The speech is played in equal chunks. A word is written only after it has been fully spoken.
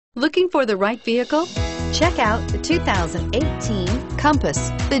Looking for the right vehicle? Check out the 2018 Compass.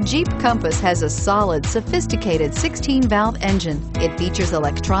 The Jeep Compass has a solid, sophisticated 16-valve engine. It features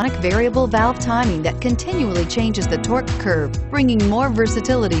electronic variable valve timing that continually changes the torque curve, bringing more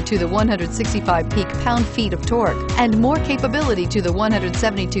versatility to the 165 peak pound-feet of torque and more capability to the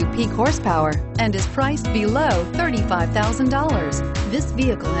 172 peak horsepower, and is priced below $35,000. This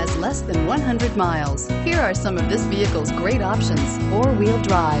vehicle has less than 100 miles. Here are some of this vehicle's great options: four-wheel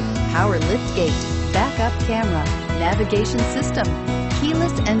drive, power liftgate, backup camera, navigation system,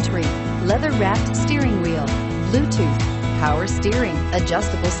 keyless entry, leather-wrapped steering wheel, Bluetooth, power steering,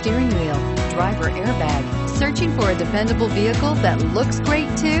 adjustable steering wheel, driver airbag. Searching for a dependable vehicle that looks great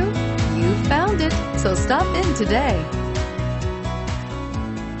too? You found it, so stop in today.